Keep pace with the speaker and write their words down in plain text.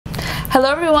Hello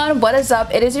everyone, what is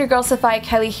up? It is your girl Sophia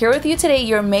Kelly here with you today,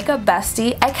 your makeup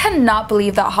bestie. I cannot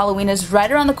believe that Halloween is right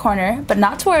around the corner, but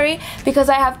not to worry because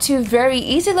I have two very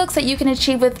easy looks that you can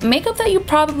achieve with makeup that you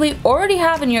probably already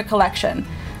have in your collection.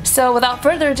 So without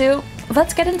further ado,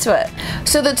 let's get into it.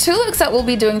 So the two looks that we'll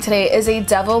be doing today is a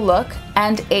devil look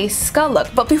and a skull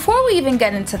look. But before we even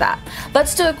get into that,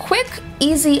 let's do a quick,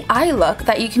 easy eye look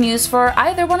that you can use for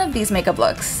either one of these makeup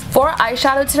looks. For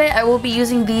eyeshadow today, I will be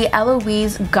using the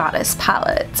Eloise Goddess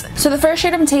palette. So the first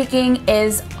shade I'm taking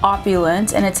is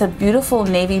Opulent, and it's a beautiful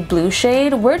navy blue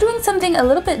shade. We're doing something a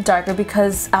little bit darker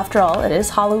because after all, it is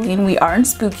Halloween, we are in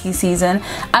spooky season.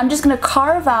 I'm just gonna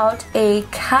carve out a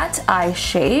cat eye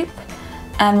shape,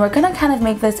 and we're gonna kind of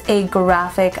make this a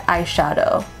graphic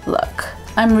eyeshadow look.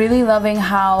 I'm really loving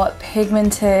how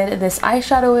pigmented this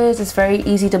eyeshadow is. It's very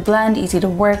easy to blend, easy to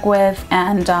work with,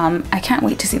 and I can't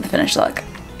wait to see the finished look.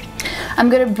 I'm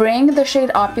gonna bring the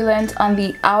shade Opulent on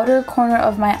the outer corner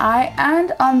of my eye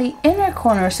and on the inner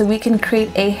corner so we can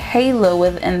create a halo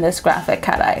within this graphic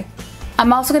cat eye.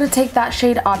 I'm also going to take that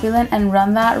shade Opulent and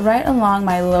run that right along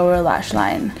my lower lash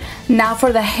line. Now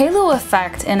for the halo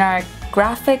effect in our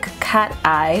graphic cat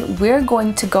eye, we're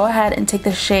going to go ahead and take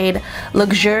the shade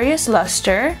Luxurious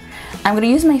Luster. I'm going to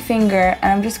use my finger and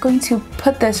I'm just going to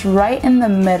put this right in the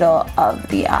middle of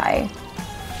the eye.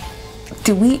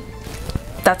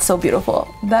 That's so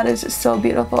beautiful. That is so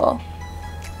beautiful.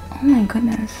 Oh my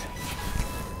goodness.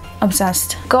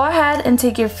 Obsessed. Go ahead and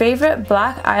take your favorite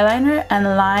black eyeliner and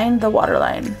line the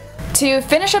waterline. To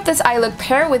finish up this eye look,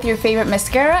 pair with your favorite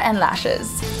mascara and lashes.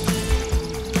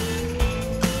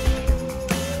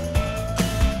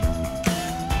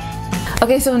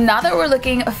 Okay, so now that we're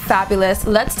looking fabulous,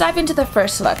 let's dive into the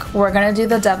first look. We're gonna do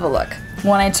the devil look.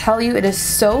 When I tell you it is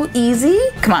so easy,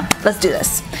 come on, let's do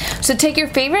this. So take your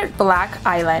favorite black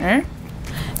eyeliner,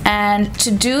 and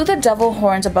to do the devil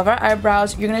horns above our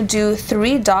eyebrows, you're gonna do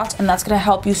 3 dots, and that's gonna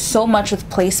help you so much with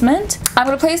placement. I'm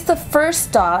gonna place the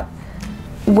first dot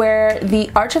where the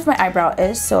arch of my eyebrow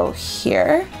is, so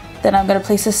here. Then I'm gonna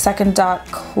place the second dot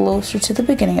closer to the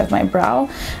beginning of my brow,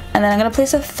 and then I'm gonna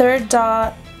place a third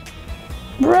dot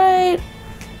right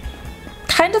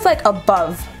kind of like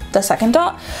above the second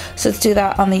dot. So let's do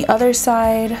that on the other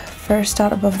side. First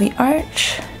dot above the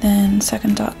arch, then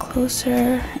second dot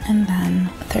closer, and then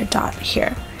third dot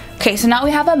here. Okay, so now we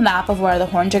have a map of where the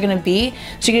horns are gonna be.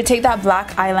 So you're gonna take that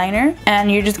black eyeliner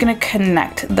and you're just gonna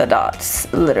connect the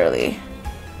dots, literally.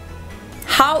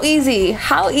 How easy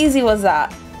was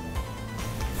that?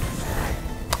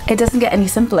 It doesn't get any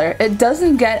simpler. It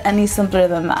doesn't get any simpler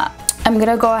than that. I'm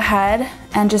gonna go ahead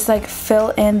and just like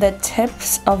fill in the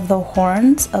tips of the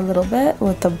horns a little bit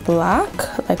with the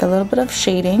black, like a little bit of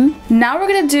shading. Now we're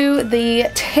gonna do the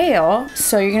tail.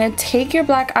 So you're gonna take your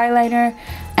black eyeliner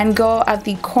and go at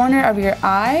the corner of your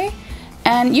eye.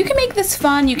 And you can make this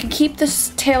fun, you can keep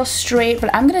this tail straight,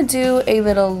 but I'm gonna do a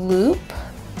little loop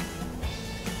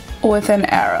with an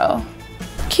arrow.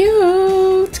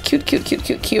 Cute, cute, cute, cute,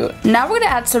 cute, cute. Now we're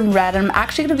gonna add some red. I'm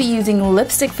actually gonna be using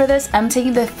lipstick for this. I'm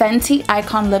taking the Fenty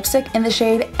Icon lipstick in the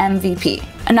shade MVP.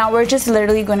 And now we're just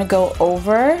literally gonna go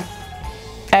over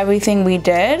everything we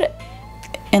did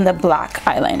in the black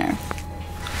eyeliner.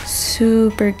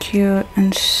 Super cute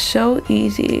and so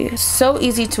easy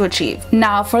to achieve.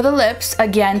 Now for the lips,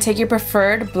 again, take your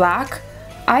preferred black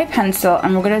eye pencil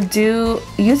and we're gonna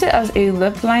use it as a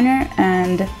lip liner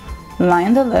and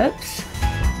line the lips.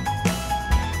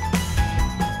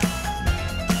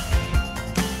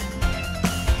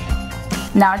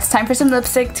 Now it's time for some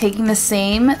lipstick, taking the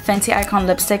same Fenty Icon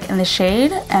lipstick in the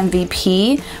shade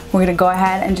MVP. We're gonna go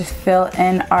ahead and just fill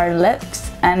in our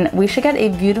lips and we should get a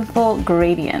beautiful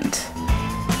gradient.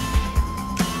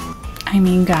 I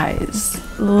mean guys,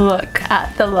 look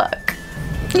at the look.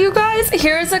 You guys,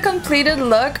 here's a completed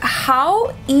look.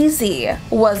 How easy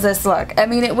was this look? I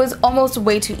mean, it was almost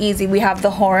way too easy. We have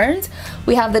the horns,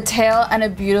 we have the tail, and a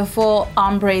beautiful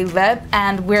ombre lip,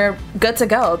 and we're good to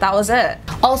go. That was it.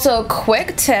 Also,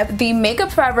 quick tip, the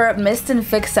Makeup Forever Mist and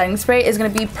Fix Setting Spray is gonna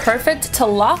be perfect to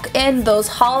lock in those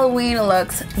Halloween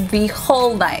looks the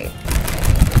whole night.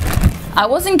 I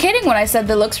wasn't kidding when I said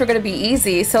the looks were gonna be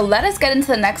easy, so let us get into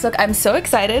the next look. I'm so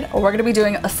excited. We're gonna be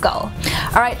doing a skull.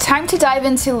 All right, time to dive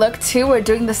into look 2. We're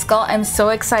doing the skull. I'm so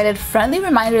excited. Friendly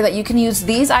reminder that you can use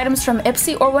these items from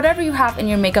IPSY or whatever you have in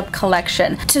your makeup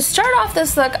collection. To start off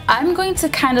this look, I'm going to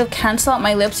kind of cancel out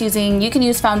my lips using, you can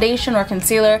use foundation or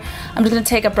concealer. I'm just gonna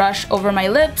take a brush over my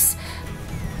lips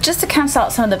just to cancel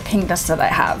out some of the pinkness that I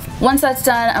have. Once that's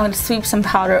done, I'm going to sweep some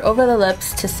powder over the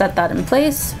lips to set that in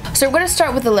place. So we're going to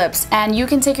start with the lips, and you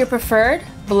can take your preferred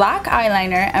black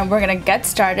eyeliner and we're gonna get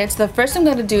started. So the first thing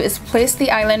I'm gonna do is place the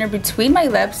eyeliner between my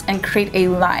lips and create a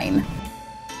line.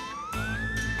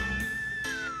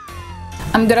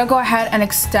 I'm gonna go ahead and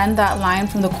extend that line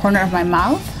from the corner of my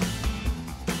mouth.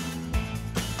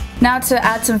 Now to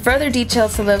add some further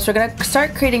details to the lips, we're gonna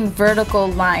start creating vertical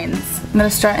lines. I'm gonna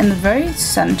start in the very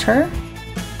center.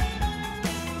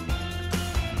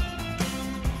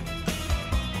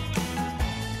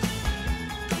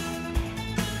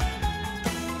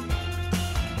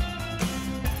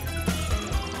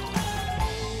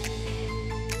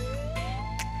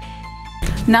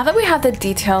 Now that we have the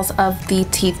details of the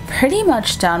teeth pretty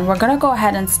much done, we're gonna go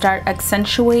ahead and start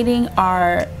accentuating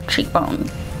our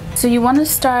cheekbone. So you want to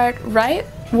start right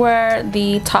where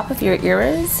the top of your ear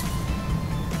is,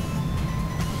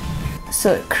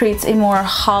 so it creates a more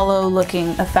hollow looking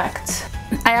effect.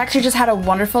 I actually just had a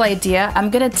wonderful idea. I'm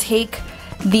gonna take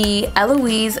the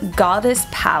Eloise Goddess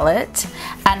palette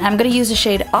and I'm gonna use the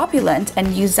shade Opulent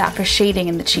and use that for shading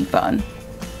in the cheekbone.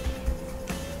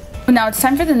 Now it's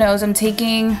time for the nose. I'm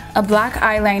taking a black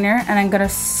eyeliner and I'm gonna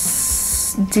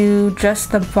do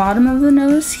just the bottom of the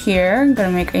nose here. I'm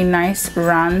gonna make a nice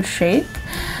round shape.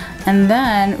 And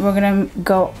then we're gonna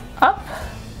go up,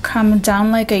 come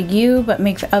down like a U, but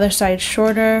make the other side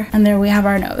shorter. And there we have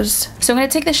our nose. So I'm gonna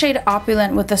take the shade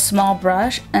Opulent with a small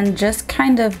brush and just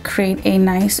kind of create a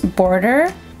nice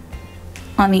border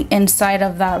on the inside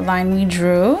of that line we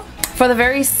drew. For the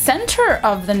very center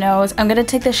of the nose, I'm gonna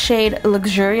take the shade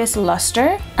Luxurious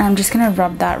Luster and I'm just gonna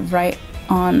rub that right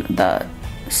on the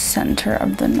center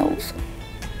of the nose.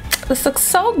 This looks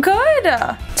so good!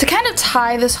 To kind of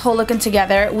tie this whole look in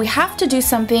together, we have to do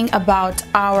something about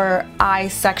our eye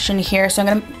section here. So I'm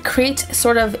gonna create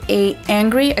sort of a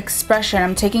angry expression.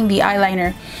 I'm taking the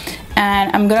eyeliner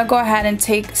and I'm gonna go ahead and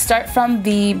start from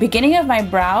the beginning of my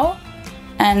brow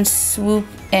and swoop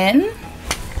in.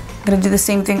 I'm gonna do the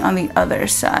same thing on the other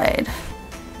side.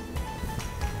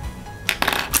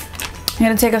 I'm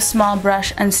gonna take a small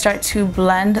brush and start to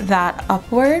blend that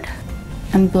upward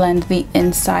and blend the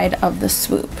inside of the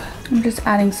swoop. I'm just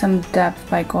adding some depth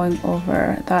by going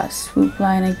over that swoop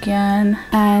line again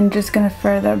and just gonna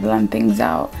further blend things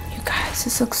out. You guys,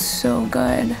 this looks so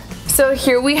good. So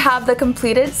here we have the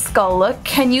completed skull look.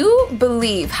 Can you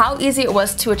believe how easy it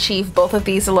was to achieve both of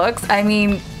these looks? I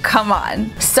mean, come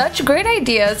on. Such great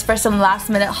ideas for some last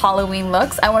minute Halloween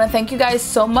looks. I want to thank you guys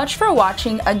so much for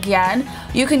watching again.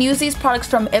 You can use these products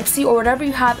from IPSY or whatever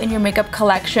you have in your makeup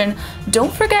collection.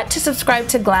 Don't forget to subscribe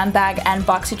to Glam Bag and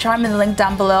BoxyCharm in the link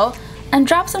down below and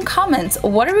drop some comments.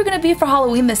 What are we going to be for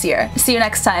Halloween this year? See you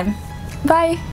next time. Bye.